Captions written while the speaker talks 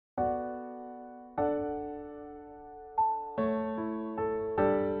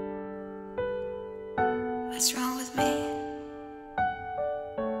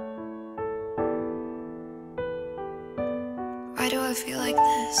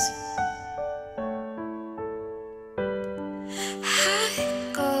I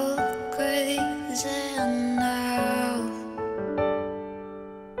go crazy now.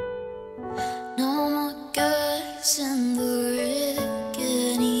 No more girls in the rig,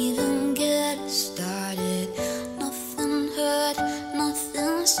 can't even get started. Nothing heard,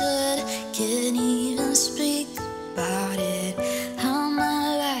 nothing said, can't even speak about it. I'm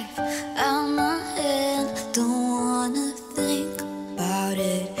alive, I'm ahead, don't wanna think about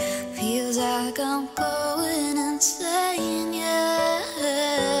it. Feels like I'm going insane, yeah.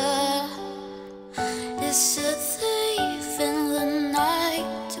 It's a thief in the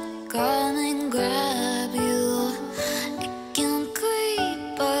night to come and grab you. It can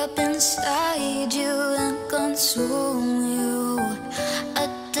creep up inside you and consume you. A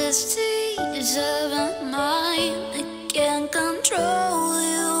disease of a mind that can't control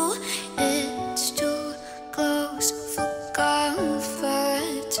you. It's too close for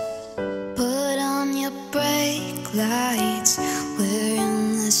comfort. Put on your brake lights. We're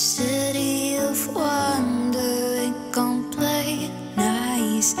in the city of wonder. It gon' play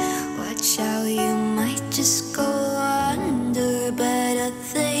nice. Watch out, you might just go under. Better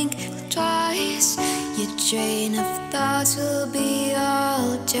think twice. Your train of thoughts will be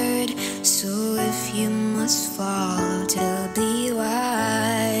altered. So if you must fall to be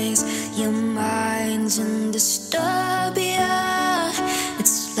wise, your mind's in Disturbia.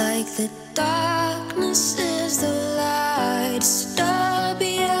 It's like the darkness is the light.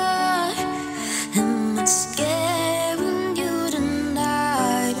 Disturbia. Am I scaring you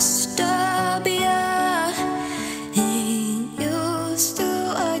tonight? Disturbia. Ain't used to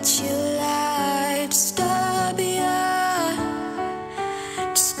what you like. Disturbia.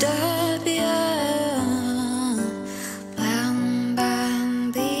 Disturbia. Bam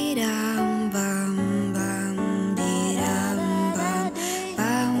bam bidam bam bam bidam bam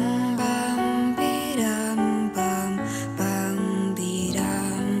bam bam bidam bam bam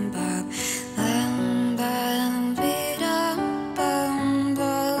bidam bam bam bam bidam bam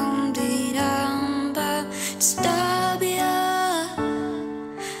bam bidam bam.